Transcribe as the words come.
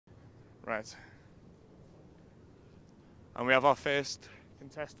Right. And we have our first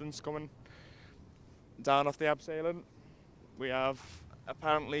contestants coming down off the abseiling. We have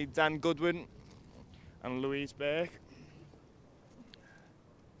apparently Dan Goodwin and Louise Burke.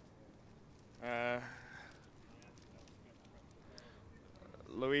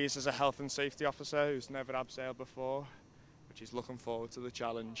 Louise is a health and safety officer who's never abseiled before, but she's looking forward to the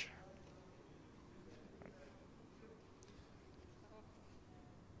challenge.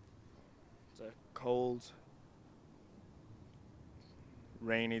 It's a cold,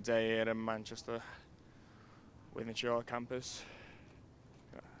 rainy day here in Manchester, Wythenshawe campus.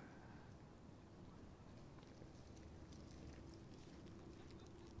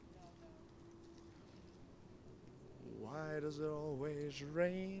 Why does it always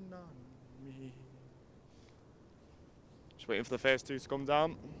rain on me? Just waiting for the first two to come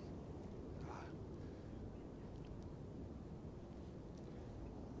down.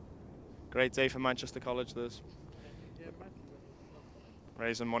 Great day for Manchester College. There's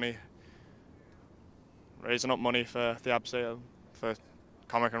raising up money for the abseil, for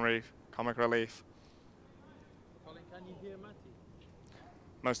comic relief. Colin, can you hear Matty?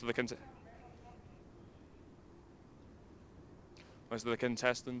 Most of the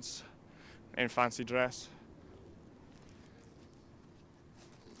contestants in fancy dress.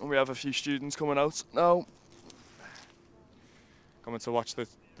 And we have a few students coming out now, coming to watch the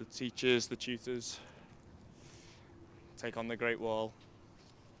teachers, the tutors take on the Great Wall.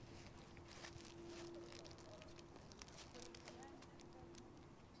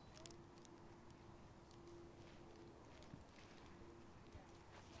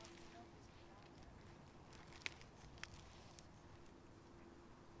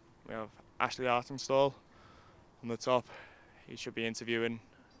 We have Ashley Artenstall on the top. He should be interviewing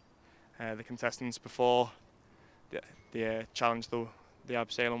the contestants before the challenge the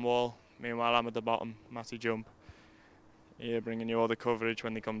abseiling wall. Meanwhile, I'm at the bottom, Matty Jump, here bringing you all the coverage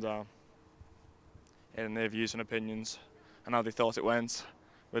when they come down, hearing their views and opinions and how they thought it went.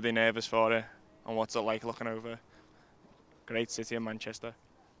 Were they nervous for it? And what's it like looking over great city of Manchester?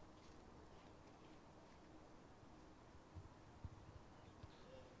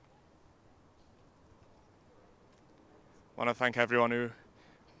 I want to thank everyone who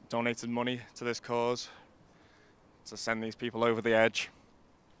donated money to this cause to send these people over the edge.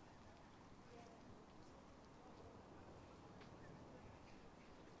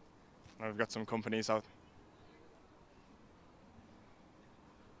 And we've got some companies out.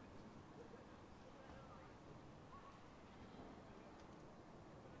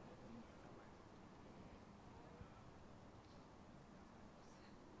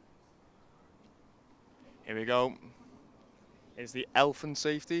 Here we go. Here's the health and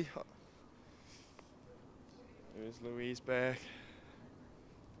safety. Here's Louise Burke.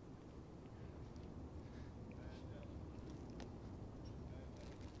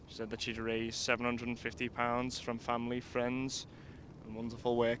 She said that she'd raised £750 from family, friends, and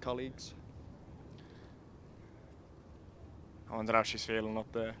wonderful work colleagues. I wonder how she's feeling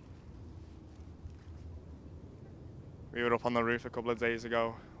up there. We were up on the roof a couple of days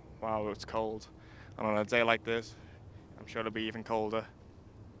ago. Wow, it's cold. And on a day like this, I'm sure it'll be even colder.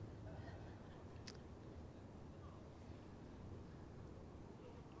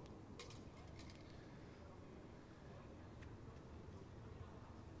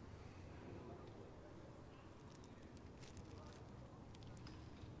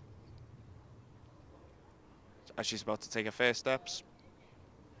 As she's about to take her first steps.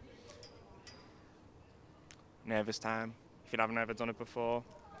 Nervous time, if you haven't ever done it before.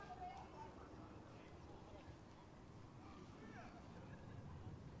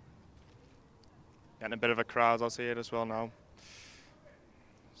 Getting a bit of a crowd out here as well now.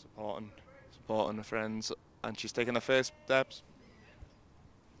 Supporting her friends, and she's taking the first steps.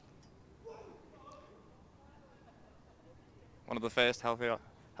 One of the first health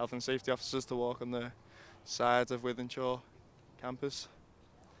and safety officers to walk on the side of Wythenshawe campus.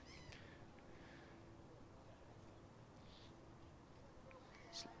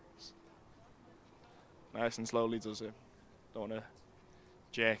 Nice and slowly does it. Don't want to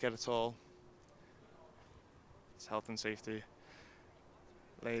jerk it at all. It's health and safety.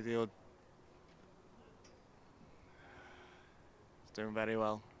 Lady is doing very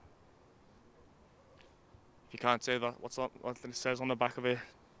well. If you can't say that, what it says on the back of it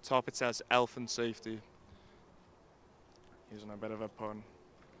top, it says health and safety. Using a bit of a pun.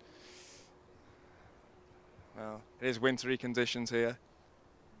 Well, it is wintry conditions here.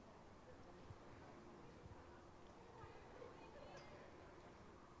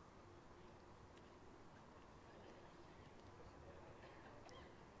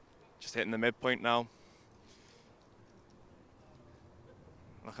 Just hitting the midpoint now.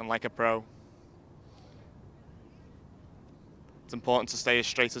 Looking like a pro. It's important to stay as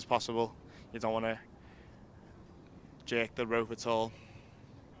straight as possible. You don't want to jerk the rope at all,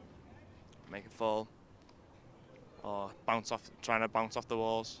 make it fall, or bounce off, trying to bounce off the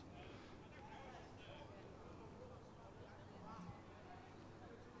walls.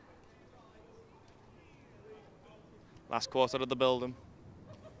 Last quarter of the building.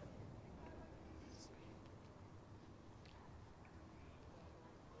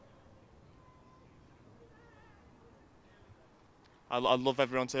 I'd love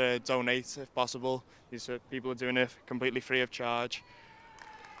everyone to donate if possible. These people are doing it completely free of charge.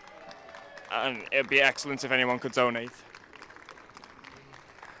 And it'd be excellent if anyone could donate.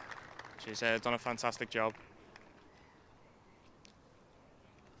 She's done a fantastic job.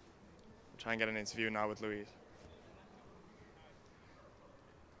 I'll try and get an interview now with Louise.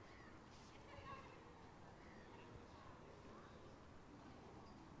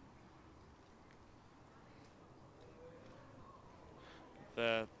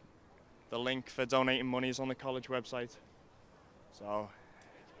 The link for donating money is on the college website. So,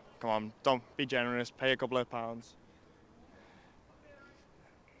 come on, don't be generous, pay a couple of pounds.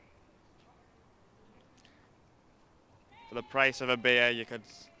 For the price of a beer, you could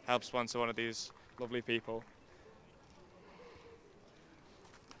help sponsor one of these lovely people.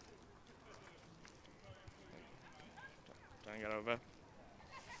 Trying to get over.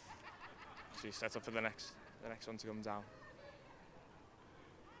 So you set up for the next one to come down.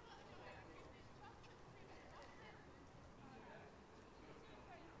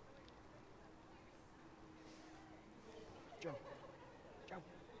 Joe.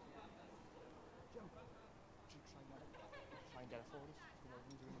 Try and get it for us. Do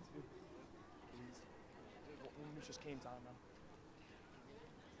an interview. Please. What woman just came down now?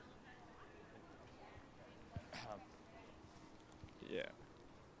 Yeah.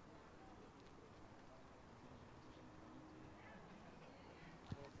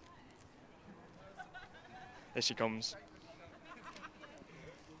 Here she comes.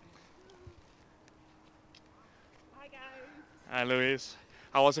 Hi guys. Hi Louise.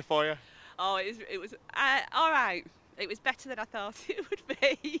 How was it for you? Oh, it was all right. It was better than I thought it would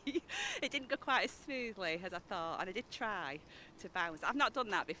be. It didn't go quite as smoothly as I thought, and I did try to bounce. I've not done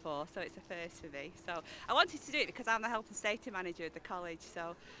that before, so it's a first for me. So I wanted to do it because I'm the health and safety manager at the college,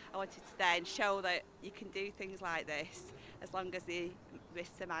 so I wanted to then show that you can do things like this as long as the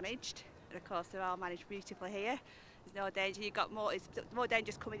risks are managed. And of course, they're all managed beautifully here. There's no danger. You've got more. It's more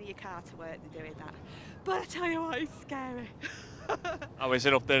dangerous coming in your car to work than doing that. But I tell you what, it's scary. How is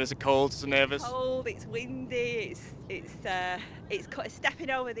it up there? Is it cold? Is it nervous? It's cold. It's windy. It's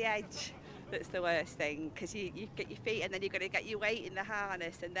stepping over the edge. That's the worst thing, because you get your feet and then you're going to get your weight in the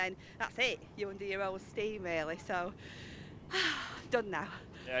harness, and then that's it. You're under your own steam really. So done now.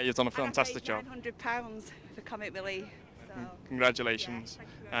 Yeah, you've done a fantastic job. £900 for comic relief. So, Congratulations,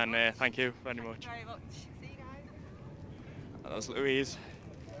 yeah, and thank you very much. Thank you very much. See you guys. That was Louise.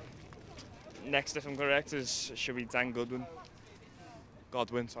 Next, if I'm correct, should be Dan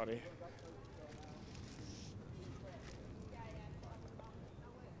Godwin, sorry.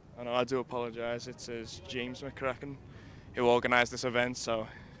 I know, I do apologise. It's James McCracken who organised this event, so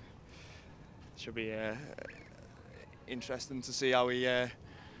it should be interesting to see how he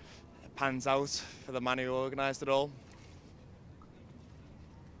pans out for the man who organised it all.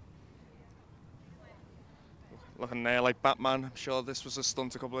 Looking there like Batman. I'm sure this was a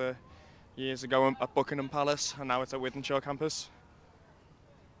stunt a couple of years ago at Buckingham Palace, and now it's at Wythenshawe campus.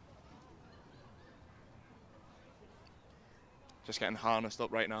 Just getting harnessed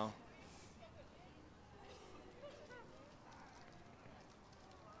up right now.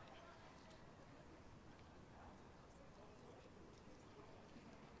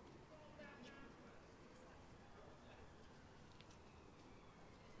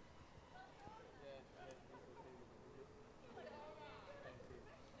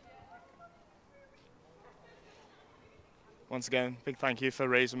 Once again, big thank you for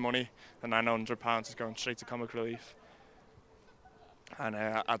raising money. The £900 is going straight to comic relief. And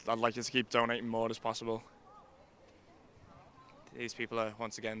I'd like you to keep donating more as possible. These people are,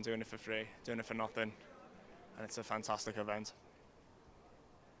 once again, doing it for free, doing it for nothing. And it's a fantastic event.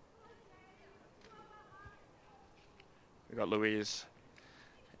 We've got Louise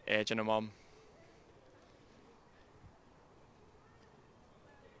urging her mum.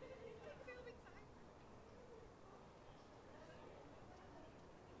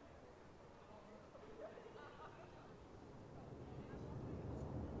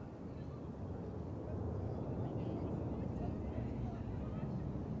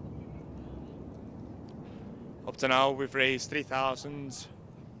 Up to now, we've raised over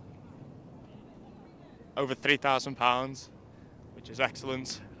 £3,000, which is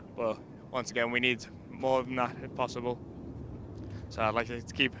excellent. But once again, we need more than that if possible. So I'd like to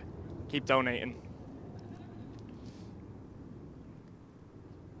keep donating.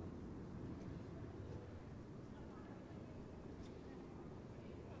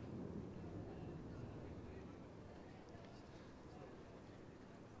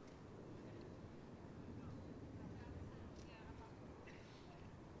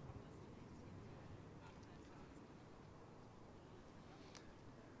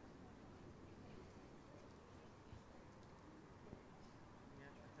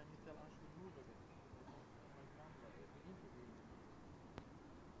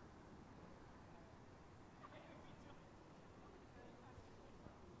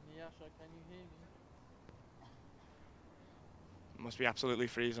 Can you hear me? It must be absolutely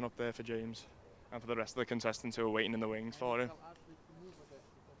freezing up there for James and for the rest of the contestants who are waiting in the wings for him. Tell Ashley to move a bit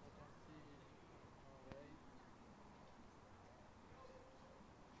because I can see.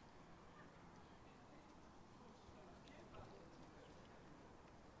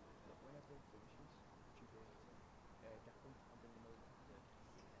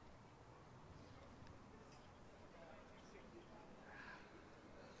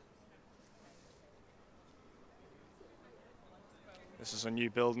 Alright. This is a new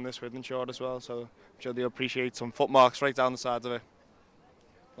building, this Wythenshawe as well, so I'm sure they'll appreciate some footmarks right down the sides of it.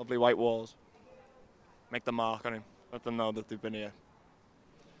 Lovely white walls. Make the mark on him. Let them know that they've been here.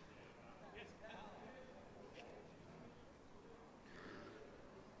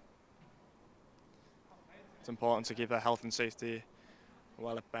 It's important to keep their health and safety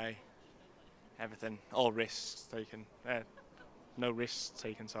well at bay. Everything, all risks taken. No risks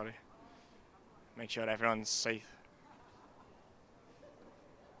taken, sorry. Make sure everyone's safe.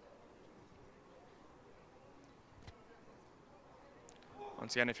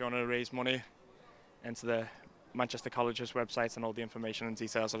 Once again, if you want to raise money, enter the Manchester College's website and all the information and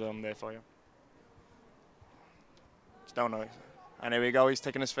details are on there for you. Just don't know. And here we go, he's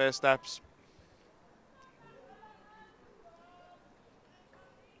taking his first steps.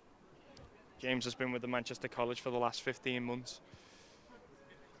 James has been with the Manchester College for the last 15 months.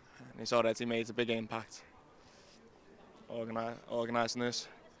 And he's already made a big impact organising this.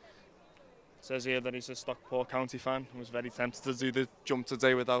 It says here that he's a Stockport County fan and was very tempted to do the jump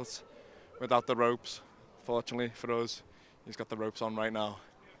today without the ropes. Fortunately for us, he's got the ropes on right now.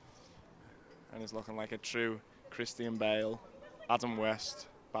 And he's looking like a true Christian Bale, Adam West,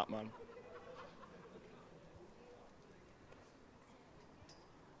 Batman.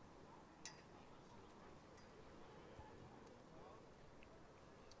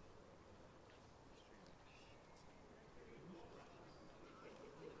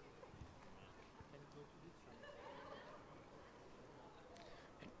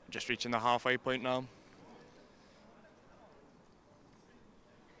 Just reaching the halfway point now.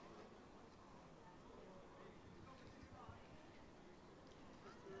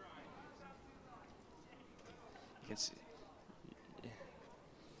 You can see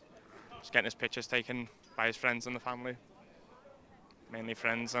just getting his pictures taken by his friends and the family. Mainly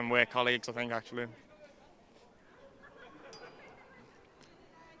friends and work colleagues, I think, actually.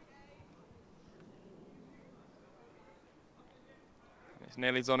 He's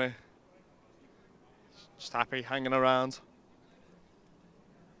nearly done it. Just happy, hanging around.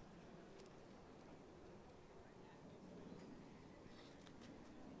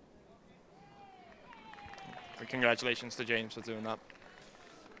 And congratulations to James for doing that.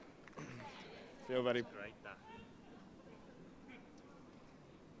 Feel very great.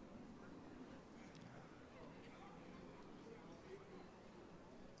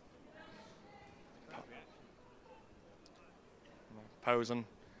 Posing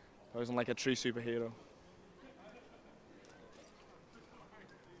like a true superhero.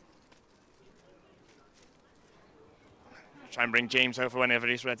 Try and bring James over whenever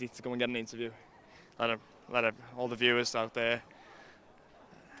he's ready to go and get an interview. Let all the viewers out there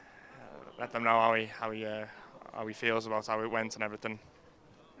let them know how he feels about how it went and everything.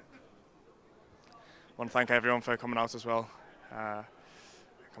 I want to thank everyone for coming out as well,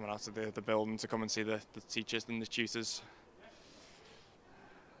 coming out to the building to come and see the teachers and the tutors.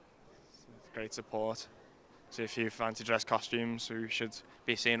 Great support. See a few fancy dress costumes who should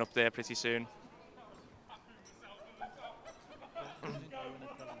be seen up there pretty soon.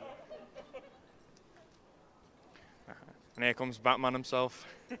 And here comes Batman himself.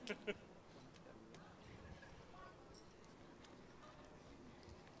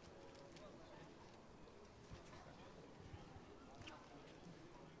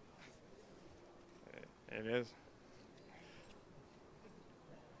 It is.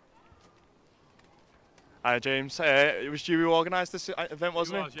 Hi James, it was you who organised this event,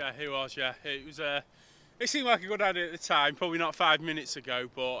 wasn't it? He was, yeah. It was. It seemed like a good idea at the time. Probably not 5 minutes ago,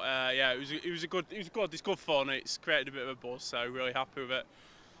 but yeah, it was good. It's good fun. It's created a bit of a buzz, so really happy with it.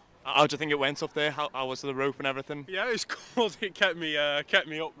 How do you think it went up there? How was the rope and everything? Yeah, it was good. It kept me up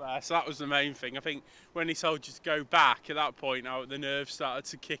there, so that was the main thing. I think when he told you to go back at that point, the nerves started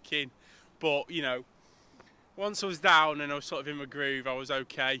to kick in. But you know, once I was down and I was sort of in my groove, I was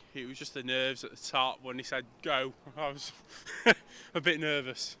okay. It was just the nerves at the top when he said go. I was a bit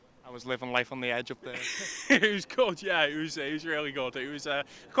nervous. I was living life on the edge up there. It was good, yeah. It was really good. It was. I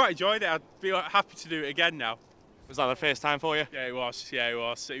quite enjoyed it. I'd be happy to do it again now. Was that the first time for you? Yeah, it was. Yeah, it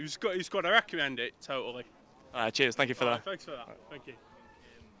was. It was good. It was good. I recommend it totally. Cheers. Thank you for that. Thanks for that. Thank you.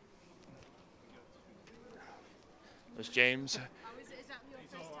 There's James. Is that your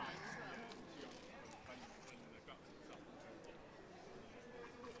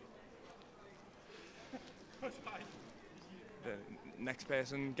first time as well? The next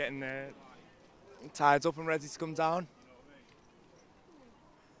person getting tied up and ready to come down.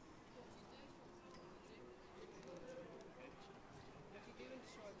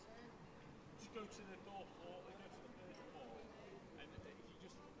 Just go to the door floor, go to the first floor, and if you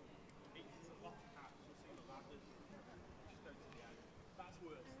just, it's a loft house, you'll see the ladders. Just go to the end. That's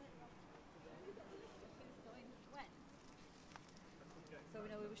worse. So we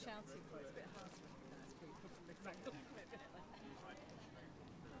know we were shouting for it, it's a bit hard to recognise people from this angle, isn't it?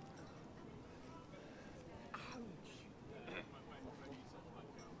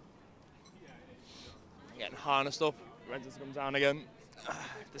 Getting harnessed up, ready to come down again.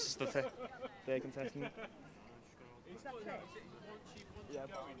 This is the third contestant. Is that it? Yeah.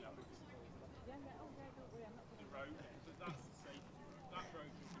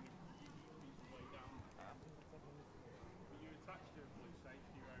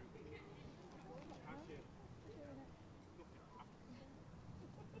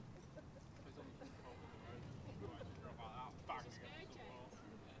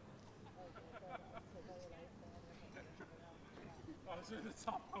 I was at the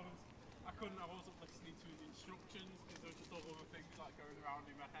top, I wasn't listening to his instructions because there were just all other things like going around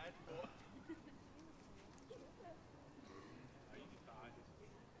in my head, but... Easy time.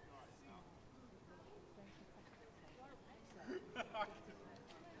 Alright, now.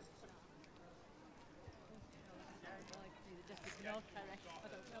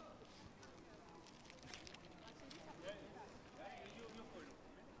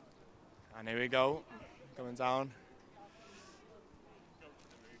 And here we go, coming down.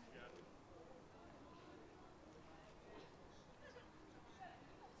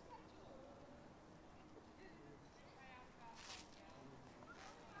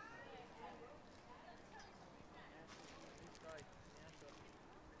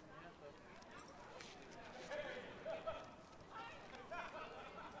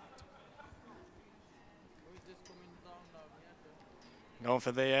 Going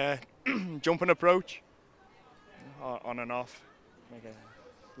for the jumping approach, on and off,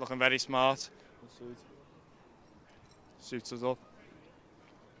 looking very smart. Suits us up.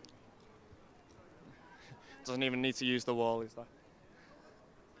 Doesn't even need to use the wall, is that?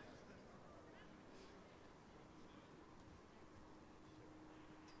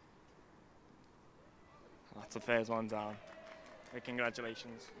 That's the first one down.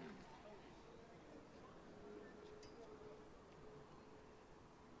 Congratulations.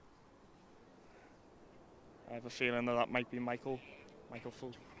 I have a feeling that might be Michael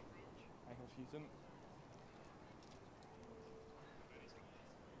Fulton.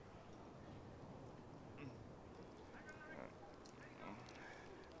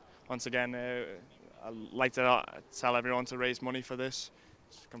 Once again, I'd like to tell everyone to raise money for this.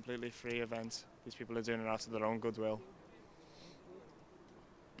 It's a completely free event. These people are doing it out of their own goodwill.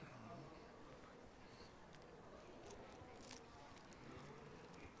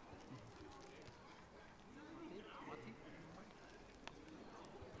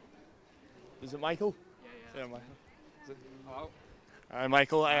 Is it Michael? Yeah, Michael. Hello. Hi,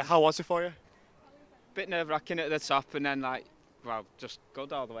 Michael. How was it for you? Bit nerve-wracking at the top, and then just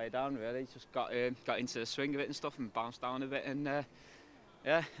good all the way down. Really, just got into the swing of it and stuff, and bounced down a bit, and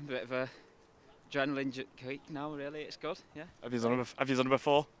yeah, a bit of a adrenaline kick now. Really, it's good. Yeah. Have you done it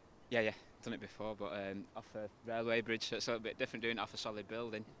before? Yeah, done it before, but off a railway bridge, so it's a bit different doing it off a solid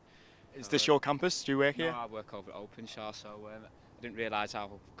building. Is this your campus? Do you work here? No, I work over at Openshaw, so I didn't realise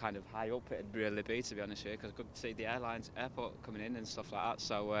how kind of high up it'd really be, to be honest with you, because I could see the airport coming in and stuff like that.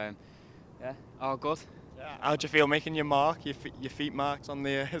 So yeah, all good. Yeah. How do you feel making your mark, your feet marks on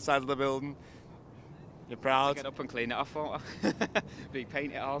the side of the building? You're proud? Get up and clean it off, won't I?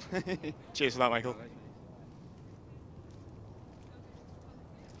 Repaint it all. Cheers for that, Michael.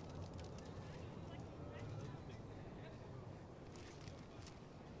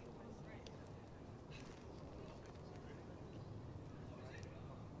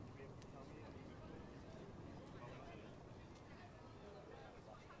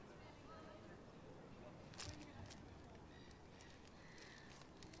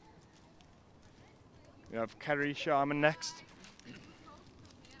 We have Kerry Sharman next.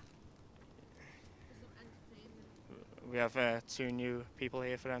 We have 2 new people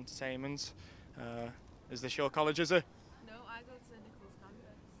here for entertainment. Is this your college, is it? No, I go to Nichols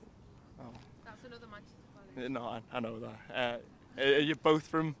campus. Oh. That's another Manchester College. No, I know that. Are you both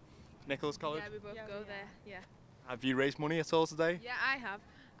from Nichols College? Yeah, we both go there. Yeah. Have you raised money at all today? Yeah, I have.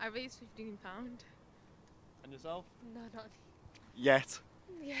 I raised £15. And yourself? No, not. Yet.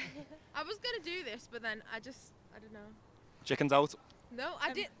 Yeah. I was gonna do this, but then I don't know. Chickens out? No,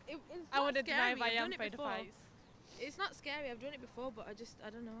 I did. It's I not wouldn't deny scary. if I I've am done it afraid of before. heights. It's not scary. I've done it before, but I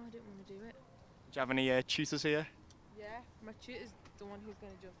don't know. I didn't want to do it. Do you have any tutors here? Yeah. My tutor's the one who's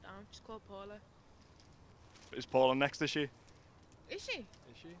gonna jump down. She's called Paula. Is Paula next, is she? Is she?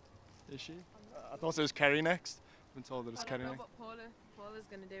 Is she? Is she? I thought it was Kerry next. I've been told it was I Kerry don't know, next. but Paula's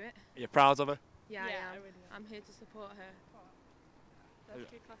gonna do it. Are you proud of her? Yeah, Yeah, I am. I really am. I'm here to support her. Those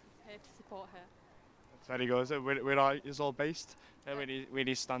 2 classes here to support her. That's very good. Where are you all based? Where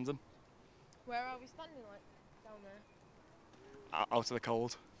he's standing? Where are we standing? Like down there. Out of the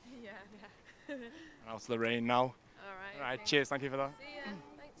cold Yeah. and out of the rain now. All right. Alright, okay. cheers, thank you for that. See ya.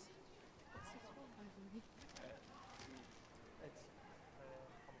 Thanks.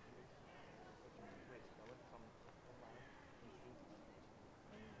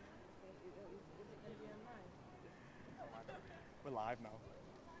 We're live now.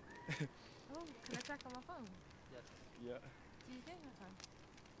 Oh, can I check on my phone? Yeah. Do you think I can?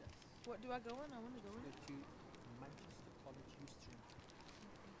 Yes. What do I go on? I want to go on. Go to Manchester College History.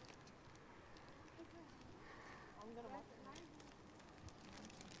 I'm gonna watch it.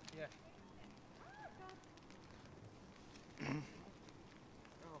 Yeah. Oh, for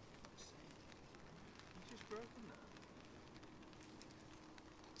fuck's sake. You just broken that.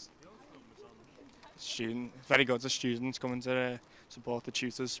 Student, very good. The students coming to support the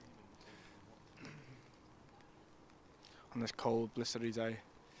tutors on this cold, blistery day.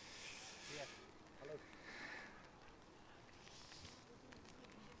 Yeah. Hello.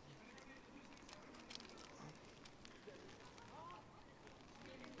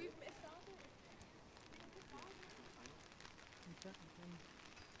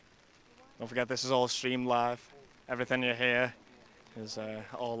 Don't forget, this is all streamed live. Everything you hear is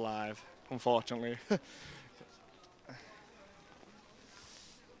all live, unfortunately.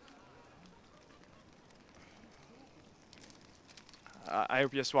 I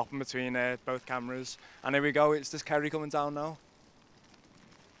hope you're swapping between both cameras. And here we go, it's this Kerry coming down now.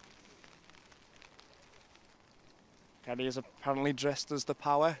 Kerry is apparently dressed as the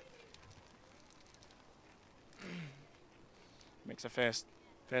Power. Makes a first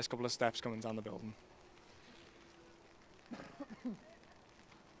couple of steps coming down the building.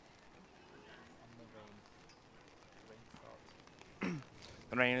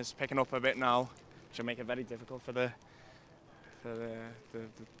 The rain is picking up a bit now, which will make it very difficult for the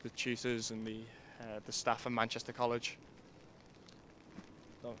tutors and the staff at Manchester College.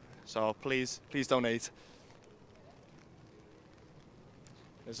 So please donate.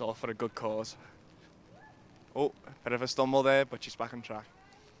 It's all for a good cause. Oh, a bit of a stumble there, but she's back on track.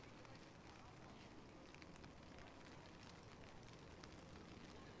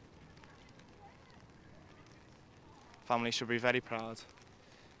 Family should be very proud of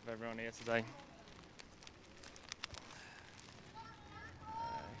everyone here today.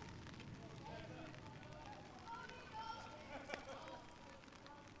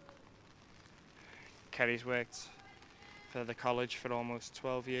 Kerry's worked for the college for almost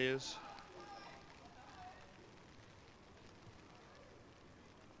 12 years.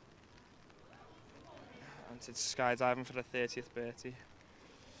 And did skydiving for her 30th birthday.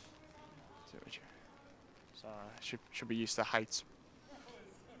 So should be used to heights.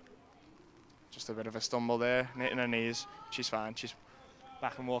 Just a bit of a stumble there, hitting her knees. She's fine, she's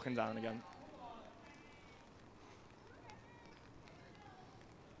back and walking down again.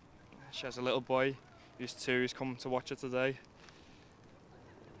 She has a little boy who's 2, who's come to watch her today.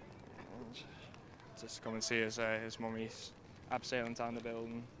 Just come and see his mummy's abseiling down the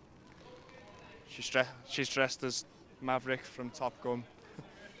building. She's dressed as Maverick from Top Gun,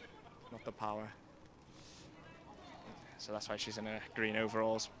 not the Power. So that's why she's in her green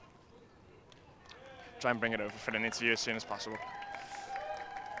overalls. try and bring it over for an interview as soon as possible.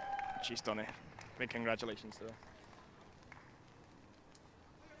 She's done it. Big congratulations to her.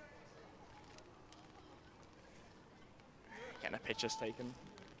 Getting her pictures taken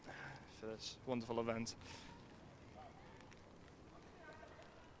for this wonderful event.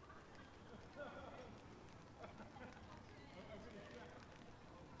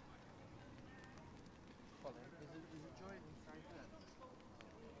 Colin, is it joy inside there?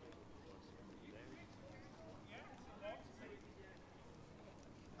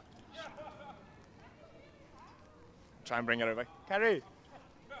 Try and bring it over. Kerry!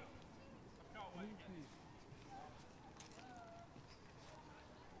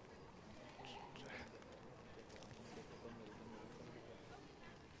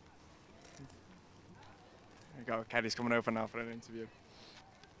 There we go, Kerry's coming over now for an interview.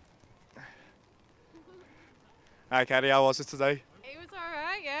 Hi Kerry, how was it today? It was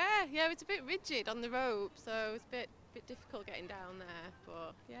alright, yeah. Yeah, it was a bit rigid on the rope, so it was a bit difficult getting down there,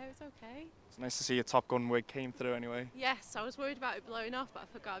 but yeah, it was okay. It's nice to see your Top Gun wig came through anyway. Yes, I was worried about it blowing off, but I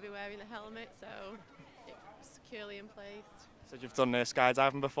forgot I'd be wearing the helmet, so it was securely in place. Said you've done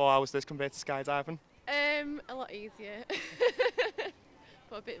skydiving before. How was this compared to skydiving? A lot easier,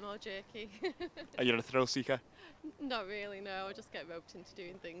 but a bit more jerky. Are you a thrill seeker? Not really, no. I just get roped into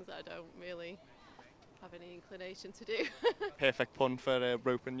doing things that I don't really have any inclination to do. Perfect pun for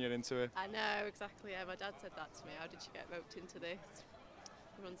roping you into it. I know, exactly, yeah. My dad said that to me. How did you get roped into this?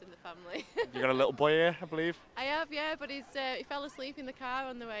 It runs in the family. You got a little boy here, I believe? I have, yeah, but he fell asleep in the car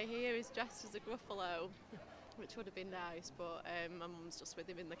on the way here. He's dressed as a Gruffalo, which would have been nice, but my mum's just with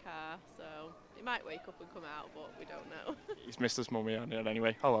him in the car, so he might wake up and come out, but we don't know. He's missed his mummy on it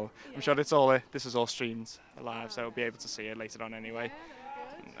anyway. Oh well, Yeah. I'm sure it's all this is all streamed live, so we'll be able to see it later on anyway.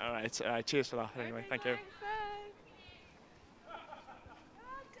 Yeah, very good. All right, cheers for that anyway. Thank you. Thanks, bye.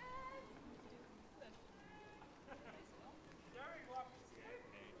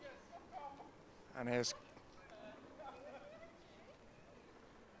 And here's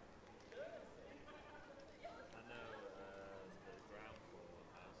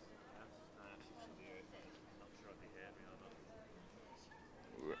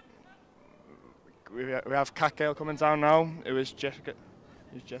we have Cat Gale coming down now. It was Jessica.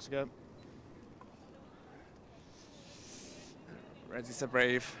 Who's Jessica? Ready to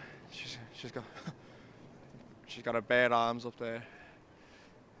brave. She's got her bare arms up there.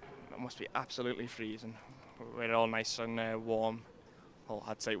 It must be absolutely freezing. We're all nice and warm. Well,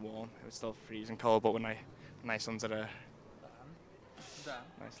 I'd say warm. It was still freezing cold, but we're nice under the Dan,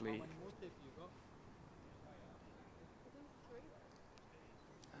 nicely. how many more tape you got?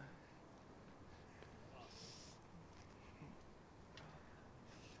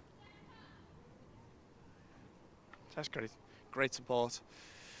 That's great support.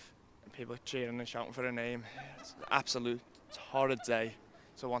 People cheering and shouting for her name. It's an absolute horrid day.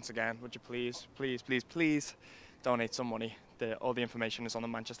 So once again, would you please donate some money? All the information is on the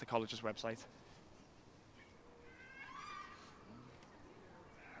Manchester College's website.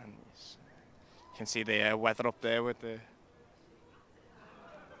 And you can see the weather up there with the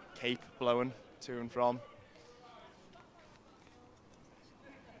cape blowing to and from.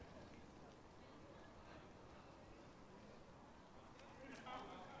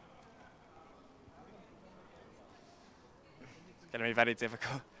 It's going to be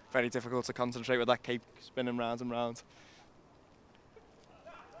very difficult to concentrate with that cape spinning round and round.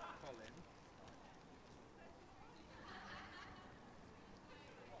 Colin.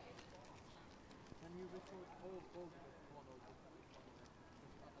 Can you record all one or just one of them?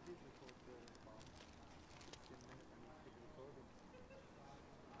 Because I did record the about 15 minutes and you keep recording.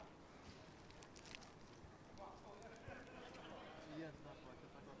 Yes, that's right,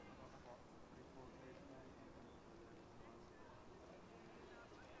 because I got about 3-4 days now.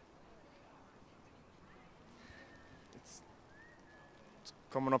 It's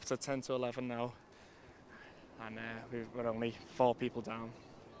coming up to 10 to 11 now, and we're only 4 people down,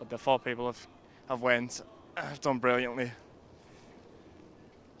 but the 4 people have done brilliantly.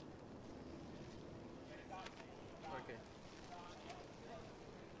 Okay.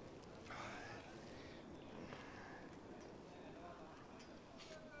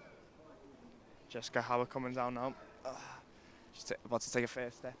 Jessica Howard coming down now. She's about to take her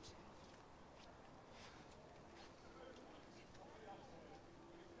first steps.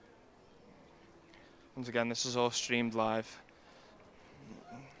 Once again, this is all streamed live.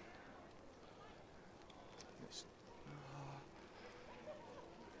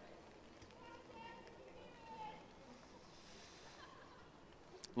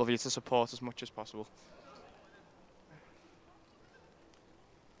 Love you to support as much as possible.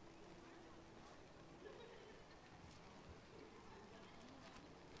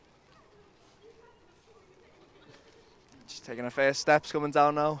 Taking her first steps coming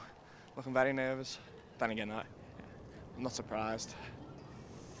down now. Looking very nervous. Then again, I'm not surprised.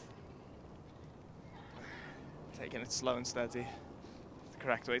 Taking it slow and steady. The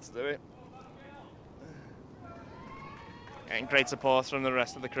correct way to do it. Getting great support from the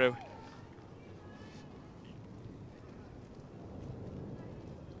rest of the crew.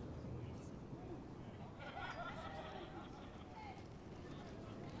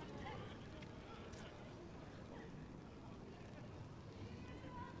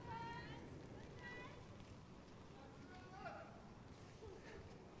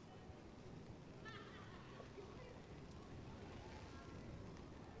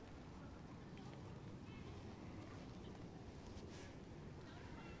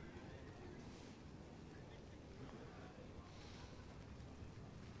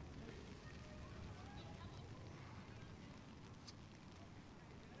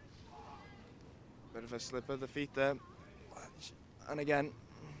 Bit of a slip of the feet there. And again,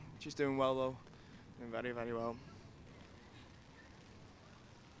 she's doing well though. Doing very, very well.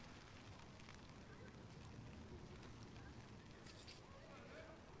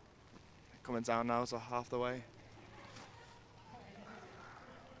 Coming down now, so half the way.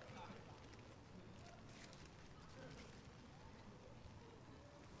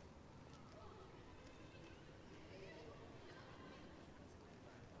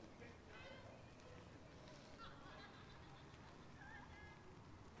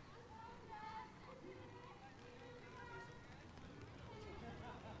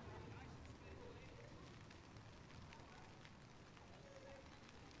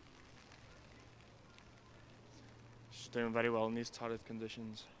 She's doing very well in these torrid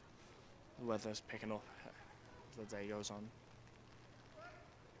conditions. The weather's picking up as the day goes on.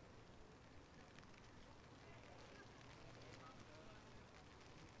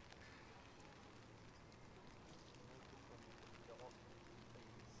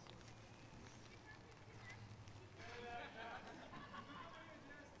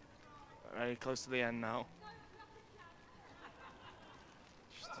 Very close to the end now.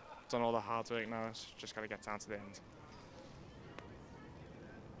 She's done all the hard work now, she's just got to get down to the end.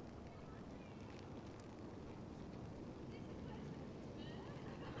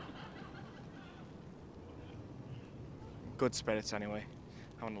 Good spirits anyway,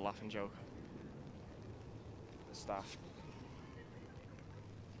 having a laugh and joke. The staff.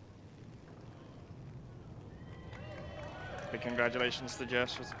 Big congratulations to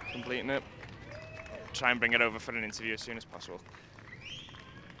Jess for completing it. Try and bring it over for an interview as soon as possible.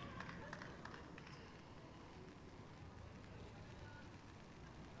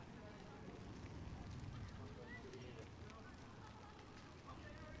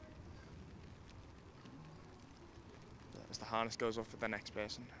 As the harness goes off with the next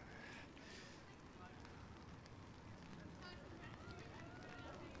person.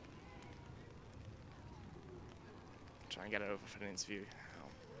 Try and get it over for an interview.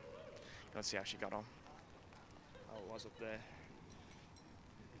 Let's see how she got on. How it was up there.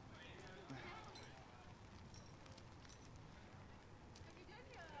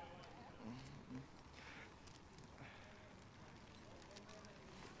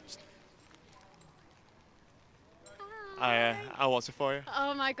 How was it for you?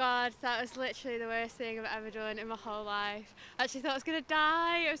 Oh my god, that was literally the worst thing I've ever done in my whole life. I actually thought I was going to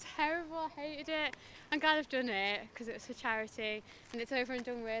die, it was terrible, I hated it. I'm glad I've done it because it was for charity and it's over and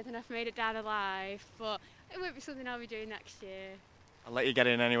done with and I've made it down alive, but it won't be something I'll be doing next year. I'll let you get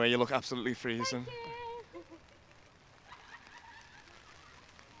in anyway, you look absolutely freezing. Thank you.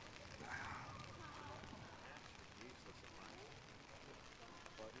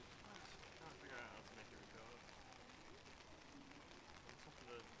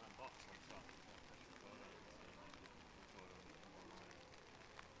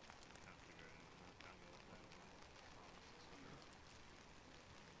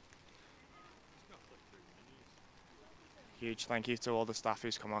 Huge thank you to all the staff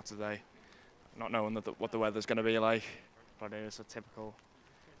who's come out today. Not knowing what the weather's going to be like, but it is a typical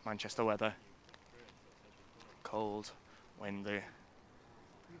Manchester weather. Cold, windy, and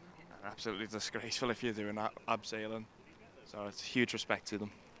absolutely disgraceful if you're doing abseiling. So it's huge respect to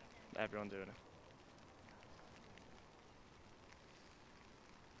them, everyone doing it.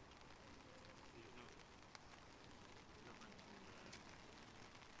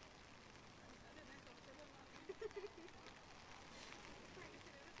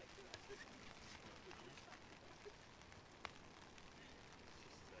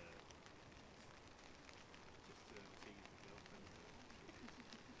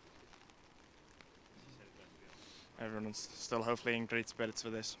 Everyone's still hopefully in great spirits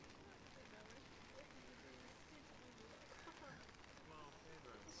for this.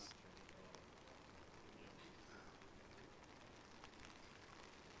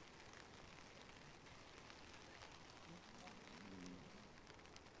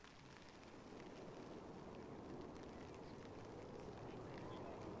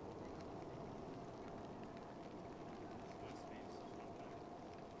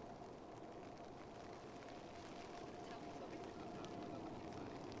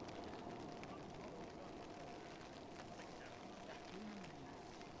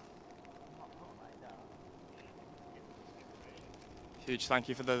 Huge thank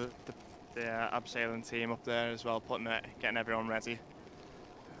you for the abseiling team up there as well, getting everyone ready.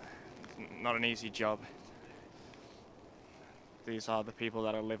 Not an easy job. These are the people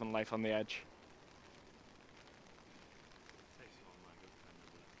that are living life on the edge.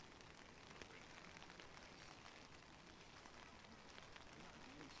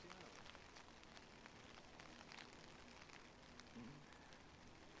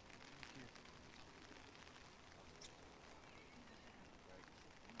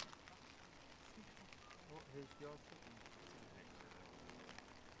 Who's yours?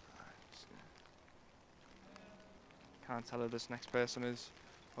 Can't tell who this next person is.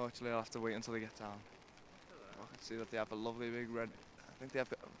 Fortunately, I'll have to wait until they get down. I can see that they have a lovely big red. I think they have.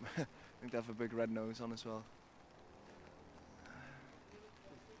 I think they have a big red nose on as well.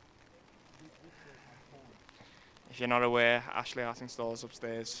 If you're not aware, Ashley Artingstall's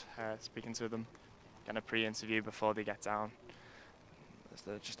upstairs speaking to them, getting a pre-interview before they get down. As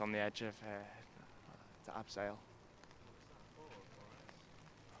they're just on the edge of the abseil.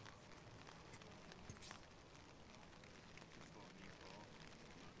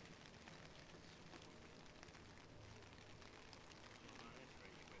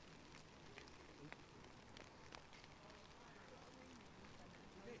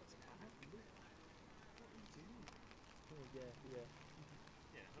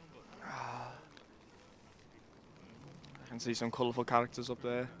 I can see some colourful characters up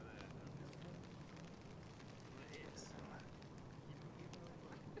there.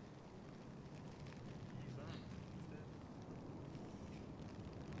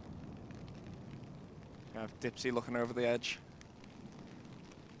 I have Dipsy looking over the edge.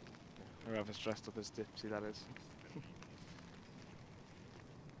 Whoever's dressed up as Dipsy, that is.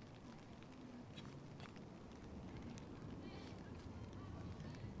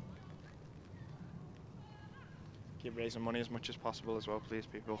 Keep raising money as much as possible as well, please,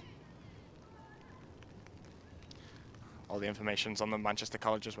 people. All the information's on the Manchester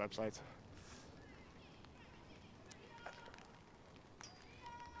College's website.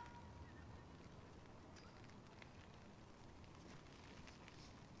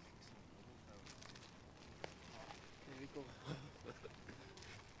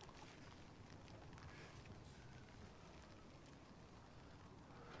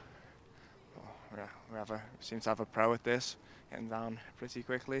 We seem to have a pro at this, getting down pretty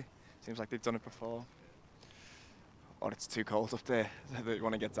quickly. Seems like they've done it before. Or it's too cold up there, so they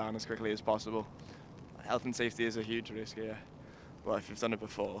want to get down as quickly as possible. Health and safety is a huge risk here, but if you've done it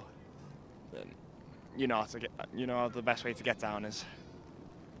before, then you know the best way to get down is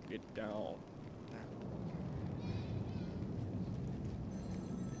get down.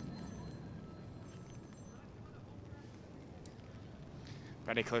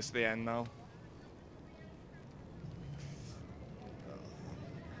 Very close to the end now.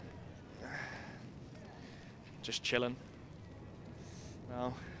 Just chilling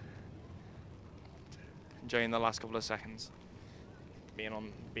now, enjoying the last couple of seconds,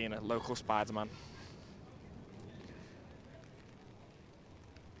 being a local Spider-Man.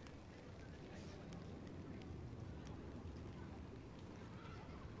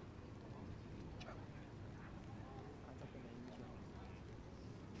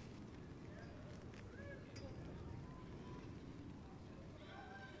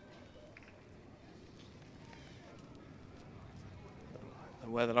 The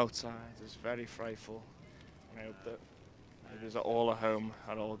weather outside is very frightful, and I hope that it is all at home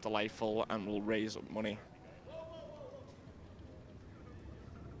and all delightful and will raise up money.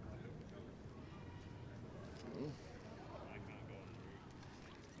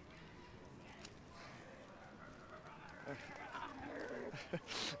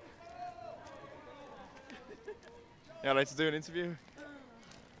 You alright to do an interview?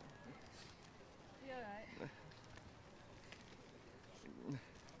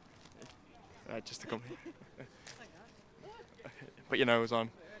 Just to come here. Put your nose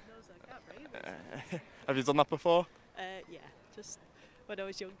on. Have you done that before? Yeah, just when I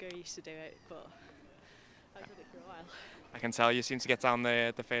was younger I used to do it, but I've done it for a while. I can tell you seem to get down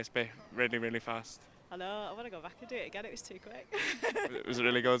the first bit really, really fast. I know, I want to go back and do it again, it was too quick. Was it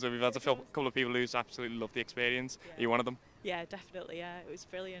really good? So we've had a couple of people who's absolutely loved the experience. Yeah. Are you one of them? Yeah, definitely, yeah, it was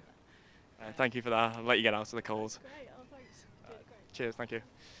brilliant. Thank you for that. I'll let you get out of the cold. Great, oh thanks. Great. Cheers, thank you.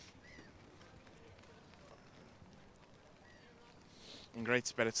 In great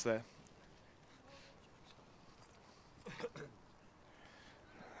spirits there.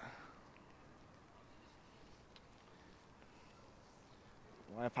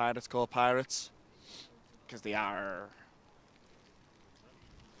 Why are pirates called pirates? Because they are.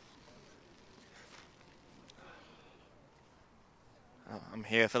 I'm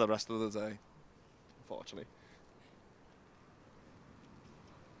here for the rest of the day, unfortunately.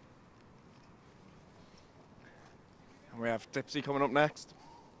 And we have Dipsy coming up next.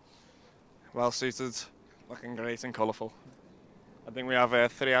 Well suited, looking great and colourful. I think we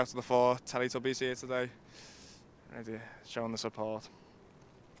have 3 out of the 4 Teletubbies here today, ready, showing the support.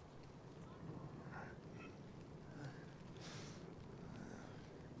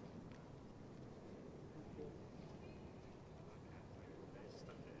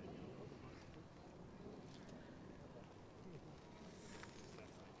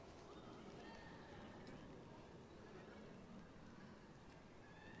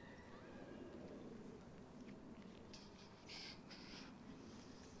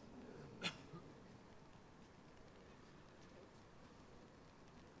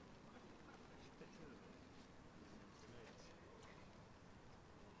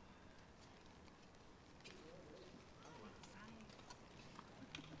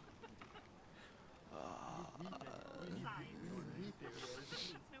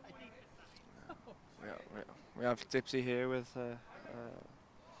 We have Dipsy here with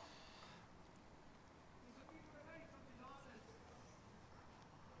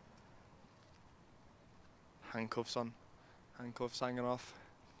handcuffs on, handcuffs hanging off,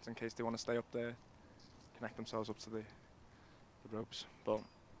 just in case they want to stay up there, connect themselves up to the ropes, but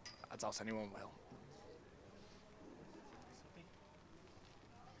I doubt anyone will.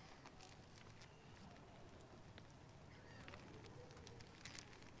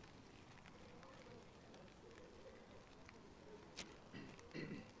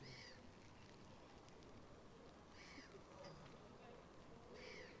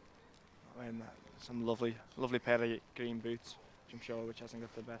 And some lovely pair of green boots, which I'm sure hasn't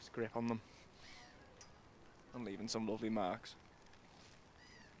got the best grip on them, and leaving some lovely marks.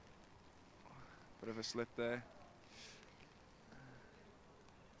 Bit of a slip there.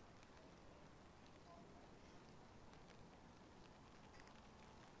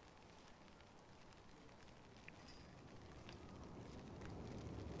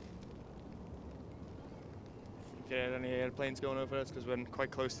 If you hear any airplanes going over us, because we're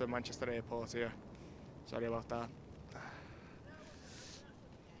quite close to Manchester Airport here. Sorry about that.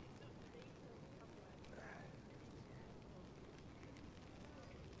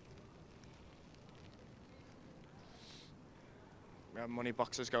 We have money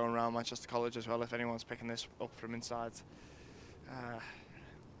boxes going around Manchester College as well, if anyone's picking this up from inside.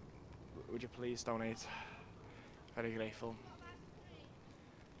 Would you please donate? Very grateful.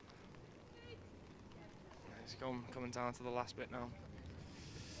 It's coming down to the last bit now.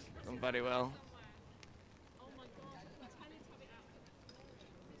 Done very well.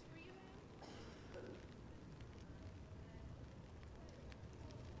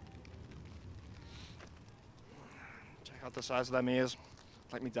 Check out the size of them ears,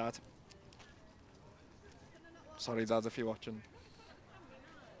 like me dad. Sorry Dad if you're watching.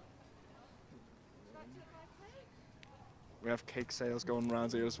 We have cake sales going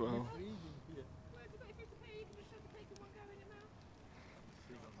around here as well.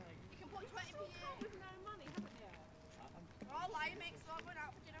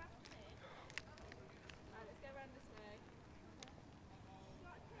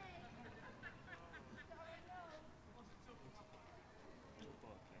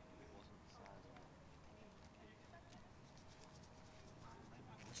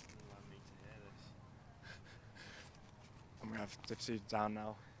 And we have Dipsy down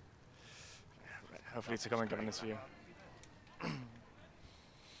now. Hopefully to come and give an interview.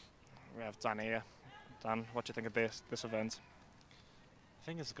 We have Dan here. Dan, what do you think of this event? I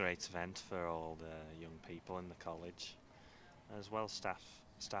think it's a great event for all the young people in the college, as well staff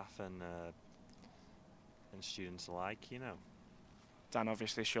and students alike, you know. Dan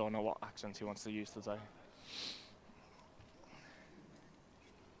obviously sure know what accent he wants to use today.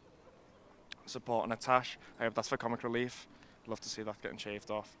 Supporting a Tash. I hope that's for comic relief. Love to see that getting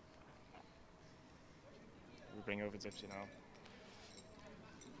shaved off. We bring over Dipsy now.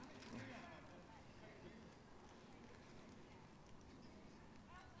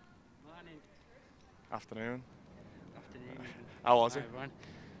 Morning. Afternoon. Afternoon. How was Hi, it? everyone.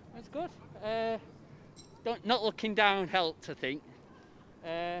 It's good. Not looking down helped, I think.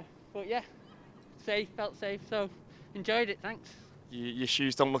 But yeah, felt safe, so enjoyed it, thanks. Your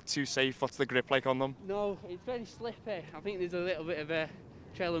shoes don't look too safe. What's the grip like on them? No, it's very slippy. I think there's a little bit of a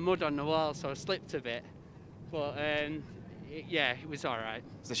trail of mud on the wall, so I slipped a bit. But yeah, it was all right.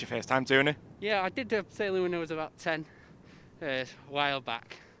 Is this your first time doing it? Yeah, I did sailing when I was about 10, a while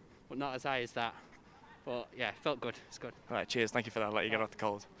back, but not as high as that. But yeah, felt good. It's good. All right, cheers. Thank you for that. I'll let you get out the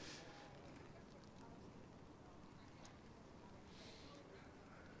cold.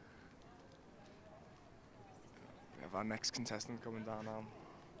 have our next contestant coming down now.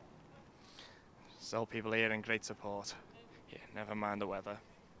 Still people here in great support. Yeah, never mind the weather.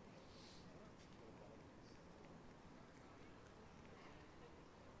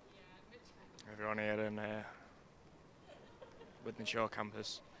 Everyone here in Witham Shore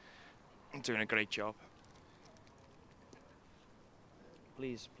campus doing a great job.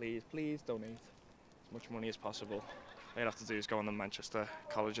 Please, please, please donate as much money as possible. All you have to do is go on the Manchester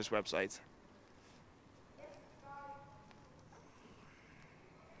College's website.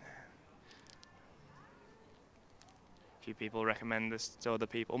 A few people recommend this to other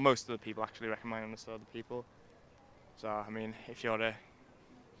people. Most of the people actually recommend this to other people. So I mean, if you're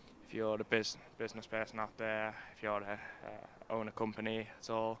a business person out there, if you're own a company at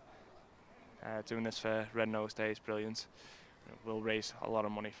all, doing this for Red Nose Day is brilliant. We'll raise a lot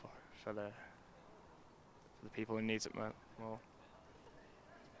of money for the people who needs it more. I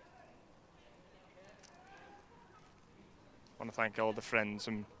want to thank all the friends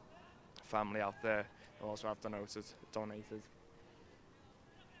and family out there who also have donated.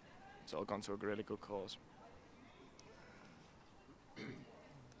 It's all gone to a really good cause.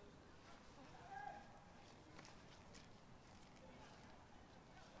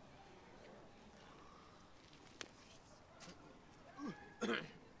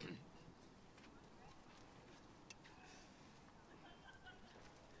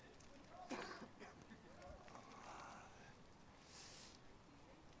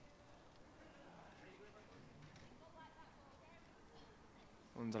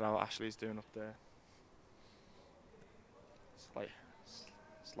 Wonder how Ashley's doing up there.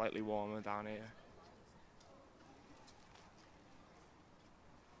 Slightly warmer down here.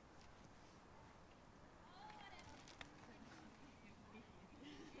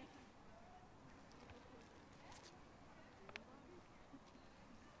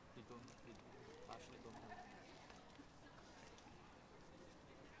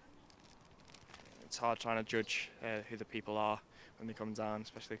 It's hard trying to judge who the people are when they come down,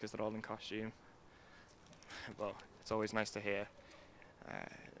 especially because they're all in costume. But it's always nice to hear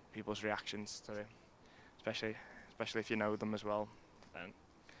people's reactions to it, especially if you know them as well.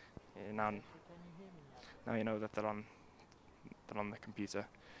 And now you know that they're on the computer,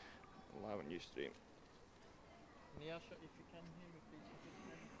 live on Ustream. Niasha, if you can hear me, please just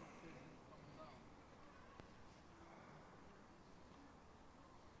let me confirm you coming down.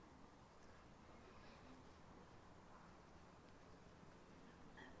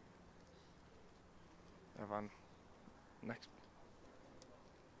 Evan, next.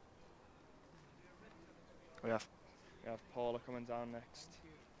 We have Paula coming down next.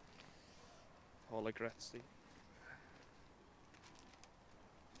 Paula Gretzky.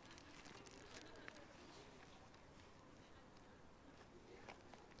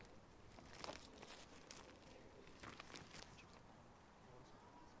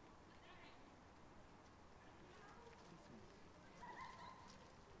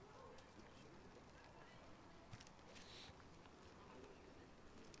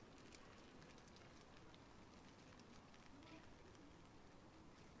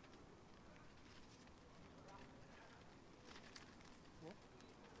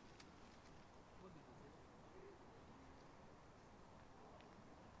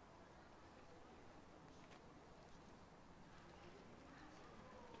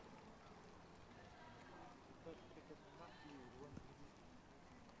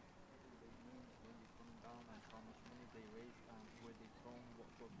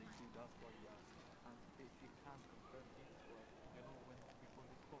 That's what we ask. And if you can confirm things to us, you know, before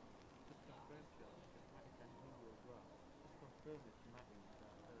you talk, just confirm to us, because Matty can hear you as well. Just confirm it to Matty that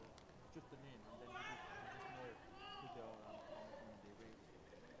just the name, and then we just know who they are and how much money they raise.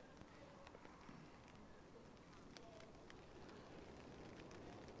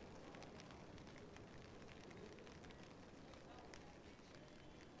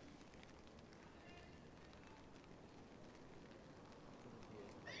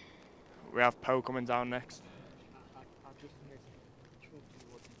 We have Poe coming down next. I just missed truthfully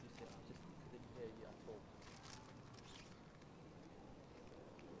what did you say? I just didn't hear you at all.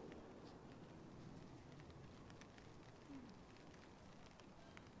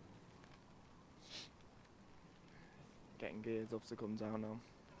 Getting geared up to come down now.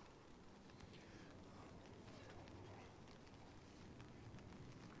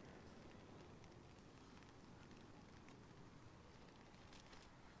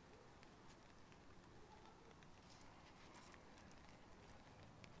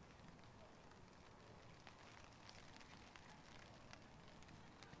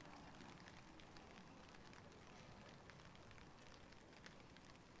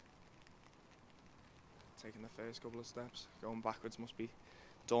 taking the first couple of steps. Going backwards must be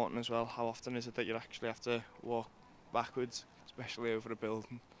daunting as well. How often is it that you actually have to walk backwards, especially over a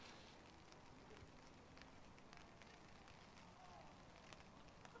building?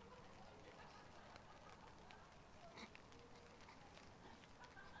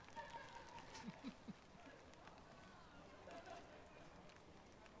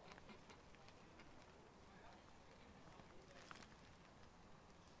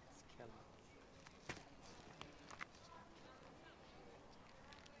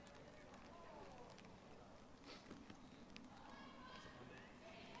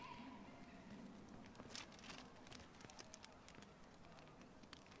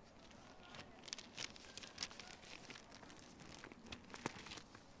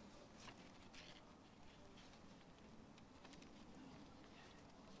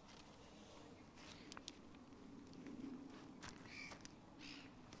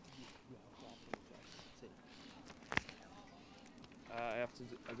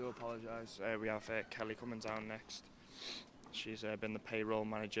 I do apologise. We have Kelly coming down next. She's been the payroll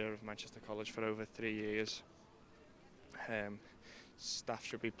manager of Manchester College for over 3 years. Staff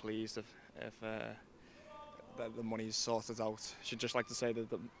should be pleased if that the money is sorted out. She'd just like to say that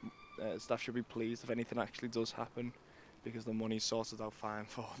the staff should be pleased if anything actually does happen, because the money's sorted out fine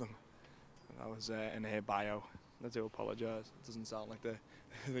for them. That was in her bio. I do apologise. It doesn't sound like the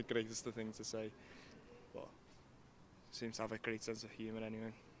the greatest thing to say, but seems to have a great sense of humour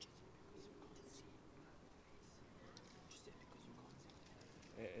anyway.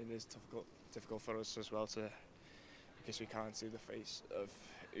 It is difficult for us as well because we can't see the face of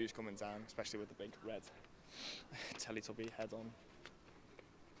who's coming down, especially with the big red Teletubby head on.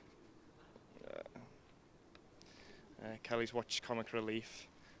 Kelly's watched Comic Relief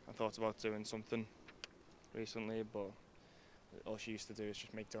and thought about doing something recently, but all she used to do is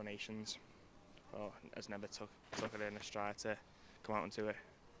just make donations. Or has never took it in a stride to come out and do it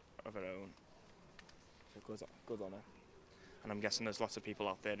of her own. So good on her. And I'm guessing there's lots of people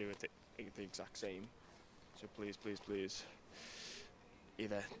out there who are the exact same. So please,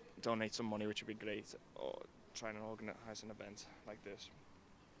 either donate some money, which would be great, or try and organise an event like this.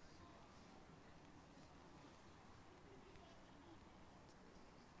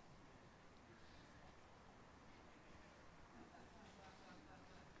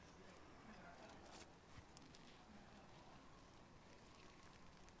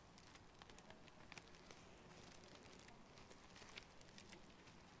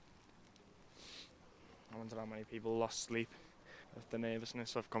 I wonder how many people lost sleep with the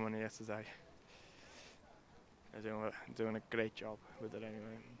nervousness of coming here today. They're doing a great job with it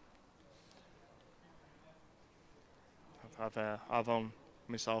anyway. I've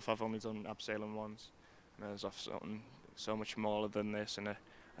only done abseiling once, and I was off something so much smaller than this and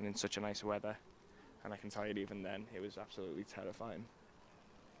in such a nice weather, and I can tell you even then it was absolutely terrifying.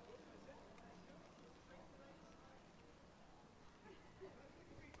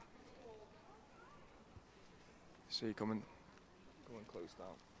 So you're coming close now.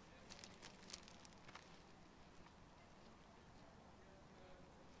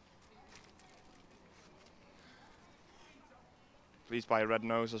 Please buy a red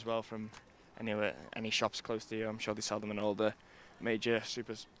nose as well from any shops close to you. I'm sure they sell them in all the major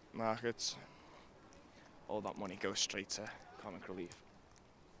supermarkets. All that money goes straight to Comic Relief.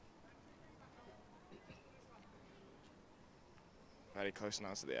 Very close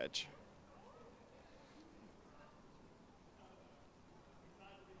now to the edge.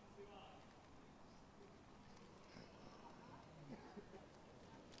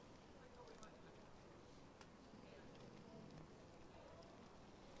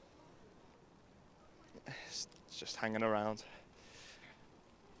 It's just hanging around.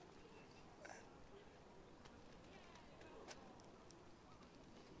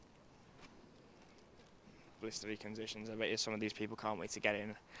 Blistery conditions. I bet you some of these people can't wait to get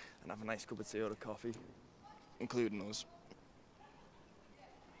in and have a nice cup of tea or a coffee, including us.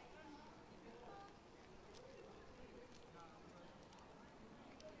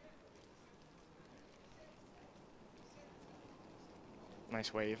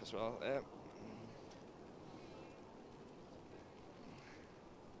 Nice wave as well.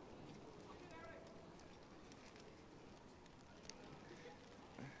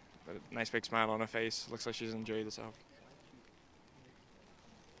 But a nice big smile on her face. Looks like she's enjoyed herself.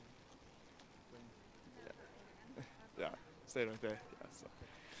 Yeah, stay right there. Yeah,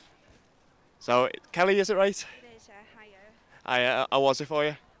 so Kelly, is it right? It is, hiya. How was it for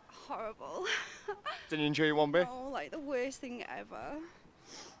you? Horrible. Didn't you enjoy it one bit? Oh, like the worst thing ever.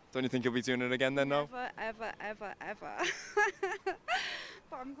 Don't you think you'll be doing it again then, no? Never, ever, ever, ever.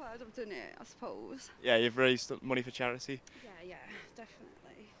 but I'm glad I've done it, I suppose. Yeah, you've raised money for charity, Yeah,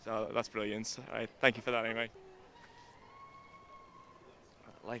 definitely. so that's brilliant. All right, thank you for that anyway.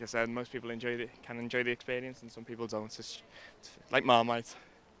 Like I said, most people can enjoy the experience, and some people don't. It's like Marmite.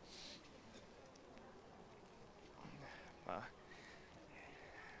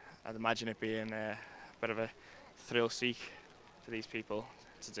 I'd imagine it being a bit of a thrill seek for these people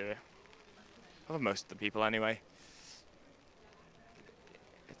to do it. Well, most of the people anyway.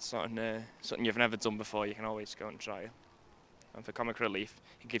 It's something you've never done before. You can always go and try it. And for comic relief,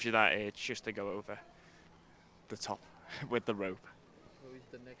 it gives you that itch just to go over the top with the rope. Who is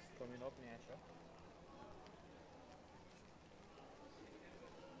the next coming up, Nyasha?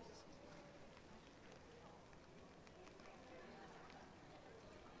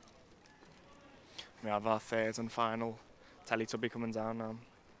 We have our third and final Teletubby coming down now.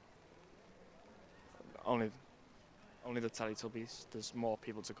 Only the Teletubbies. There's more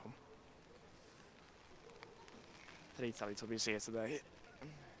people to come. 3 Teletubbies here today. Can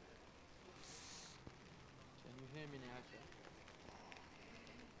you hear me, Nyasha?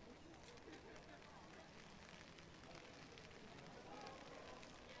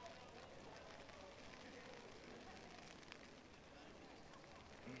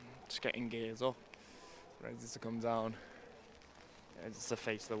 Just getting gears up, ready to come down. It's to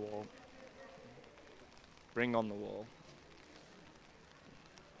face the wall. Bring on the wall.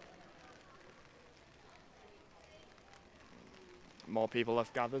 More people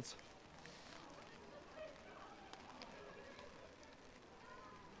have gathered.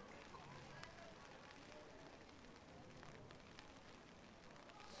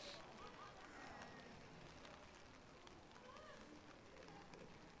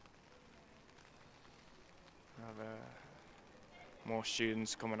 Have more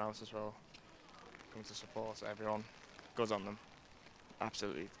students coming out as well, coming to support everyone. Good on them,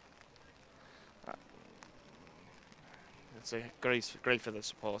 absolutely. It's great for the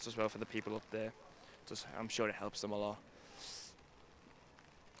support as well for the people up there. I'm sure it helps them a lot.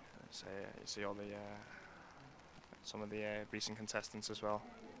 So you see all the some of the recent contestants as well.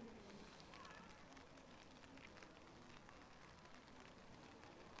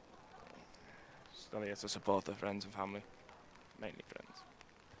 Still here to support their friends and family, mainly friends,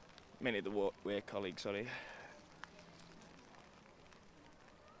 mainly the work colleagues. Sorry.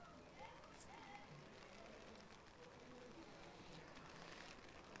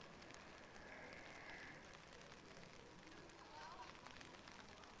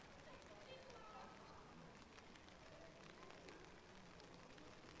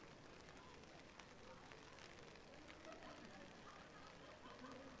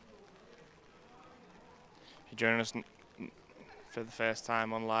 If you're joining us for the first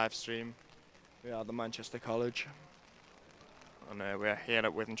time on live stream, we are the Manchester College, and we're here at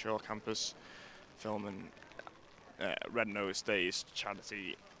Wythenshawe campus filming Red Nose Day's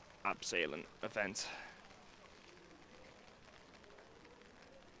charity abseiling event.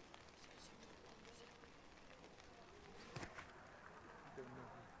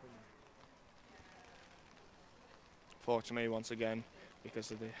 Fortunately, once again,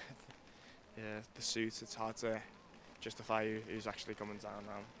 because of the suit, it's hard to justify who's actually coming down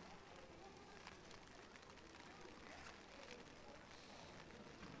now.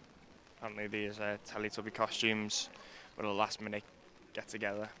 Apparently these Teletubby costumes were a last minute get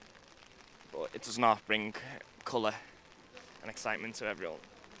together, but it does not bring colour and excitement to everyone.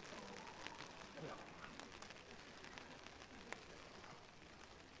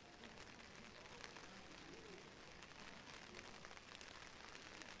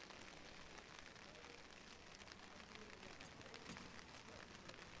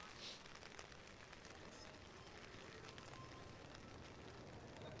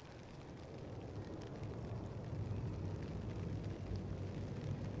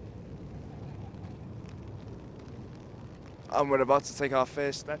 And we're about to take our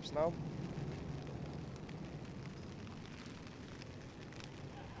first steps now.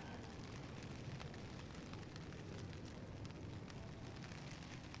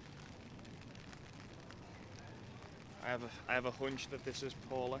 I have a hunch that this is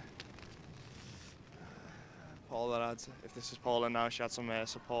Paula. If this is Paula now, she had some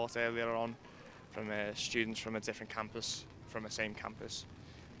support earlier on from students from a different campus, from the same campus.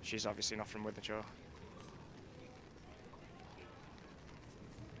 She's obviously not from Wythenshawe.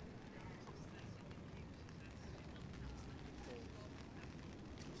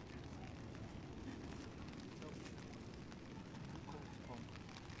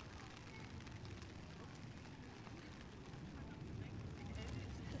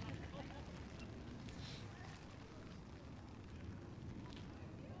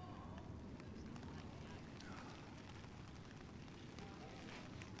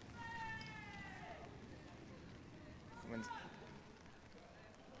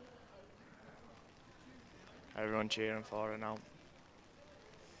 Everyone cheering for her now.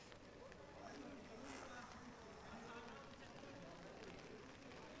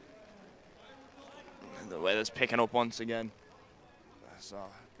 The weather's picking up once again. So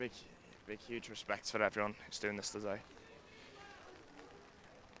big, huge respect for everyone who's doing this today.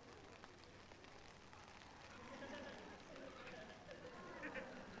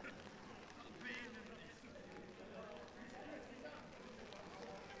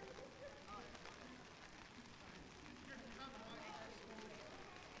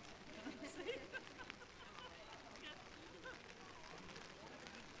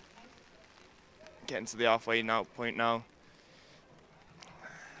 Getting to the halfway point now.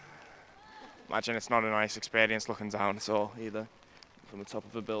 Imagine it's not a nice experience looking down at all either, from the top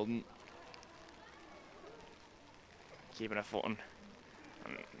of a building. Keeping her footing.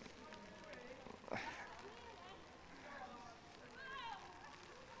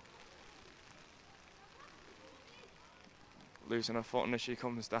 Losing her footing as she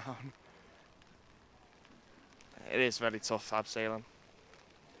comes down. It is very tough abseiling.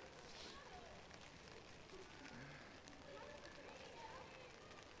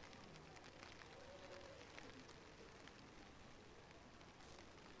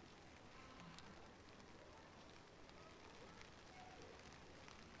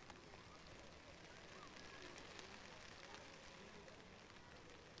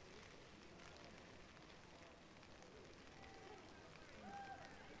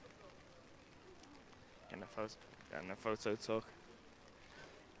 Getting a photo took.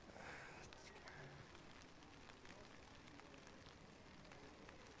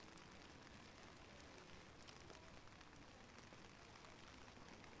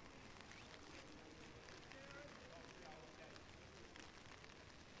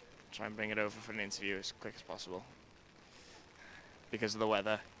 Try and bring it over for an interview as quick as possible. Because of the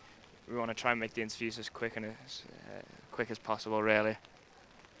weather, we want to try and make the interviews as quick as possible, really.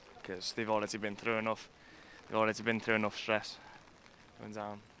 Because they've already been through enough. They've already been through enough stress going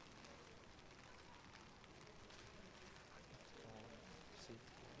down.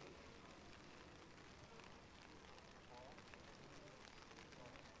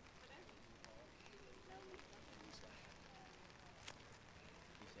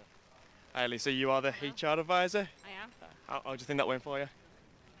 Hi Lisa, you are the HR advisor? I am. How do you think that went for you?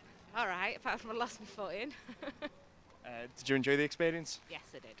 All right, apart from I lost my footing. Did you enjoy the experience? Yes,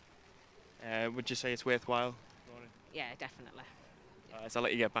 I did. Would you say it's worthwhile? Yeah, definitely. So I'll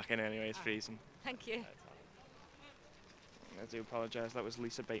let you get back in anyway, it's freezing. Thank you. I do apologise, that was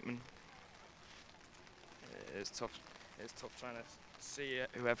Lisa Bateman. It's tough trying to see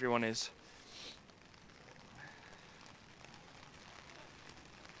who everyone is.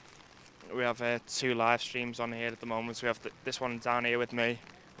 We have 2 live streams on here at the moment. So we have this one down here with me,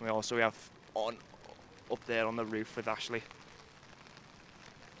 and we have up there on the roof with Ashley.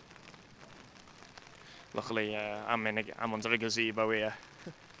 Luckily, I'm under a gazebo here.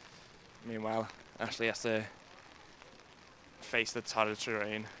 Meanwhile, Ashley has to face the torrid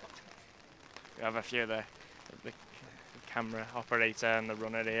terrain. We have a few of the camera operator and the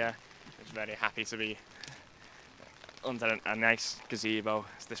runner here. Who's very happy to be under a nice gazebo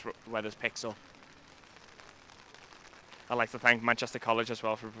as this weather's picks up. I'd like to thank Manchester College as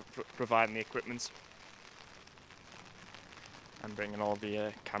well for providing the equipment and bringing all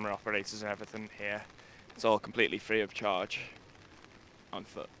the camera operators and everything here. It's all completely free of charge, and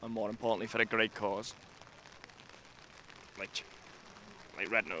more importantly for a great cause like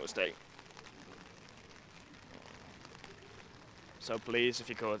Red Nose Day. So please, if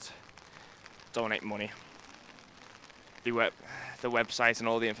you could, donate money. The website and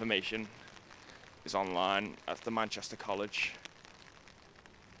all the information is online at the Manchester College.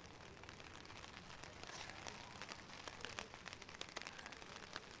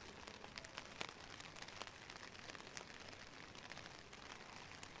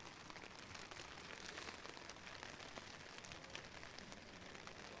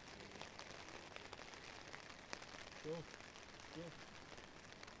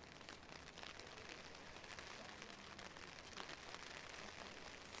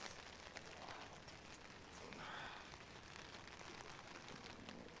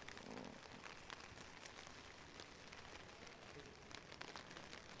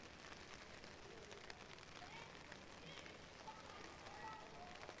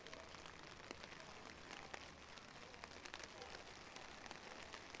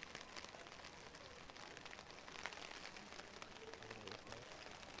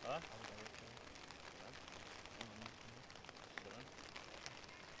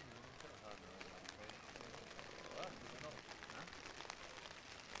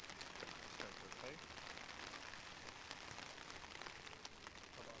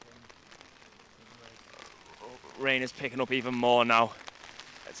 rain is picking up even more now.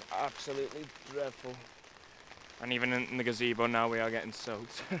 It's absolutely dreadful. And even in the gazebo now we are getting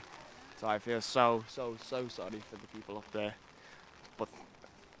soaked. So I feel so sorry for the people up there. But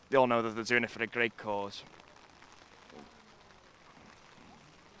they all know that they're doing it for a great cause.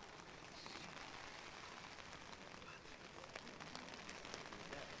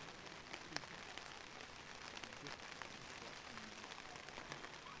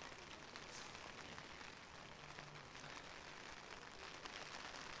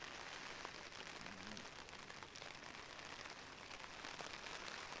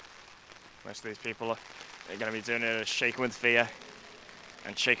 Most of these people are going to be doing it shaking with fear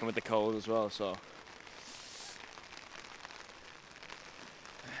and shaking with the cold as well, so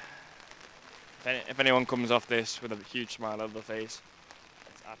if anyone comes off this with a huge smile on their face,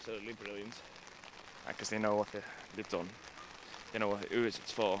 it's absolutely brilliant, because they know what they've done, they know who it's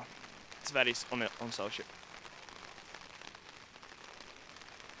for. It's very unsocial.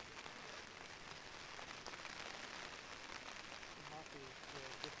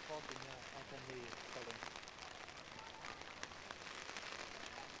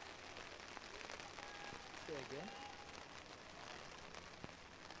 Again.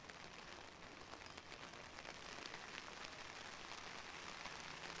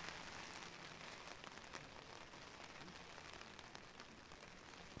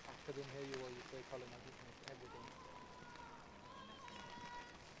 I couldn't hear you what you say, Colin. I just missed everything.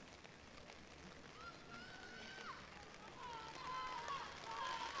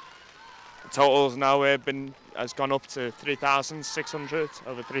 The totals now has gone up to 3,600,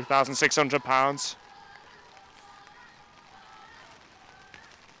 over £3,600.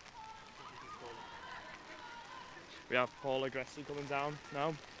 We have Paula Gressy coming down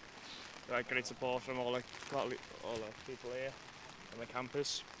now. Great support from all the people here on the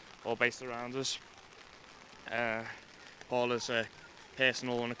campus, all based around us. Paula's a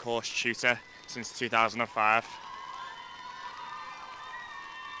personal and a course tutor since 2005.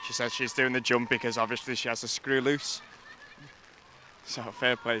 She says she's doing the jump because obviously she has a screw loose. So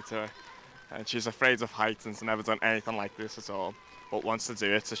fair play to her. And she's afraid of heights and has never done anything like this at all, but wants to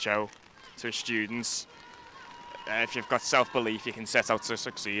do it to show to her students if you've got self-belief you can set out to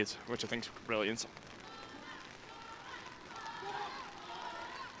succeed, which I think is brilliant.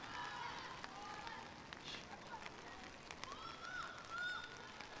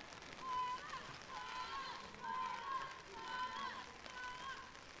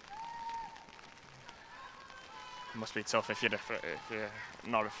 It must be tough if you're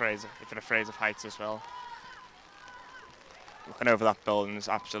afraid of heights as well. Looking over that building is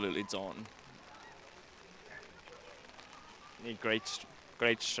absolutely daunting. You need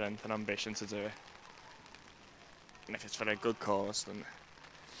great strength and ambition to do it. And if it's for a good cause, then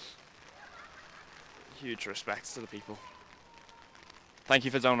huge respect to the people. Thank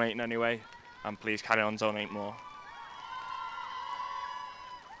you for donating anyway, and please carry on donating more.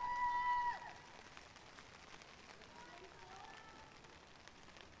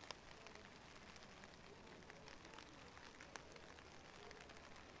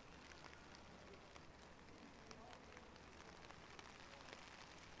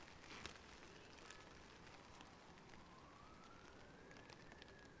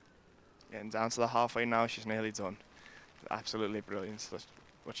 Getting down to the halfway now, she's nearly done. Absolutely brilliant, that's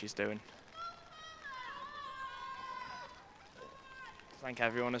what she's doing. Thank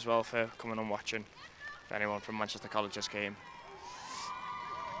everyone as well for coming and watching. If anyone from Manchester College just came.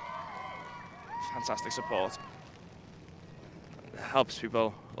 Fantastic support. It helps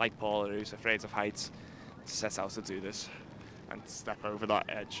people like Paula, who's afraid of heights, to set out to do this and step over that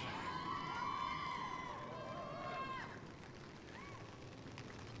edge.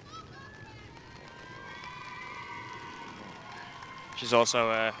 She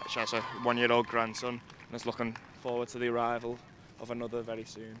has a one-year-old grandson and is looking forward to the arrival of another very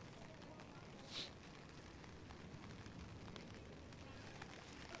soon.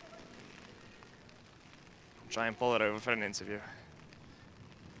 Try and pull it over for an interview.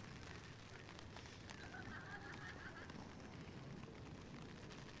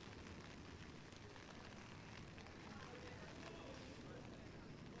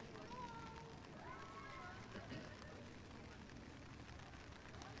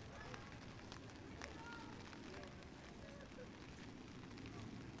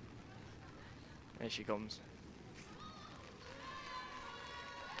 Here she comes.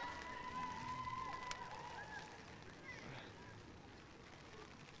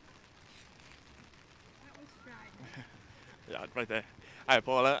 That was frightening. Yeah, right there. Hi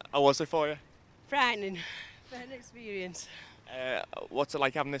Paula, how was it for you? Frightening. Bad experience. What's it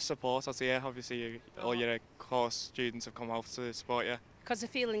like having this support out here? Obviously, all your course students have come out to support you. Because they're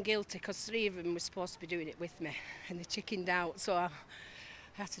feeling guilty, because 3 of them were supposed to be doing it with me, and they chickened out, so I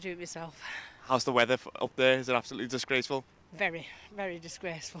had to do it myself. How's the weather up there? Is it absolutely disgraceful? Very, very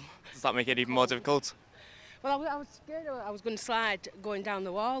disgraceful. Does that make it even more difficult? Well, I was scared I was going to slide going down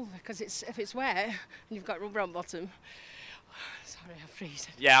the wall, because if it's wet and you've got rubber on bottom. Sorry, I'm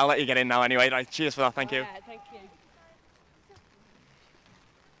freezing. Yeah, I'll let you get in now anyway. Right, cheers for that, thank you. All right, thank you.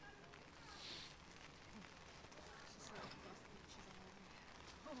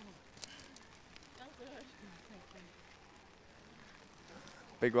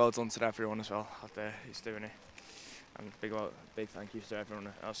 Big well done to everyone as well out there who's doing it. And big thank you to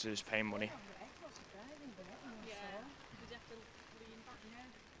everyone else who's paying money.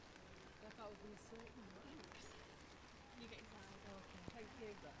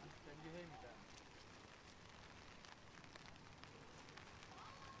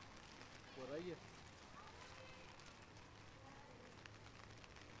 Where are you?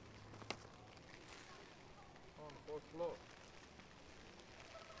 On 4th floor.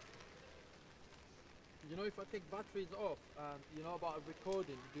 You know, if I take batteries off and you know about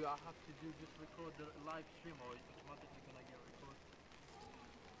recording, do I have to just record the live stream, or it's automatically gonna get recorded?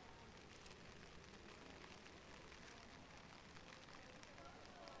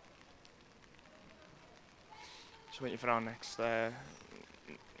 Just waiting for our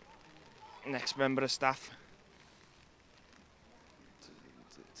next member of staff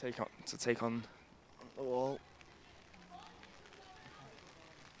to take on the wall.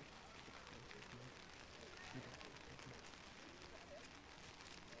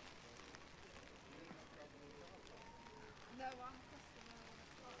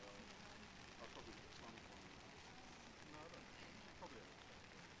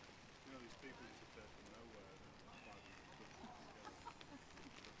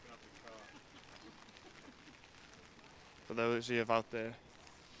 For those of you out there,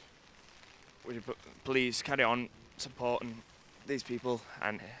 would you please carry on supporting these people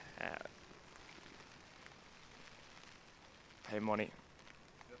and pay money?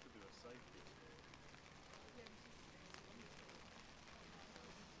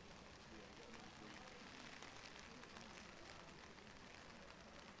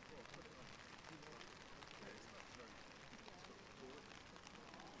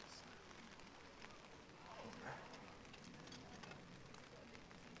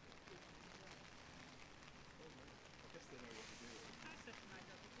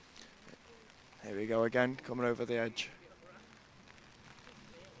 Here we go again, coming over the edge.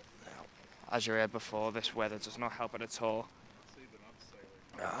 As you heard before, this weather does not help it at all.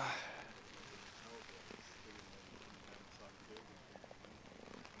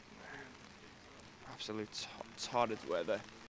 Absolute torrid weather.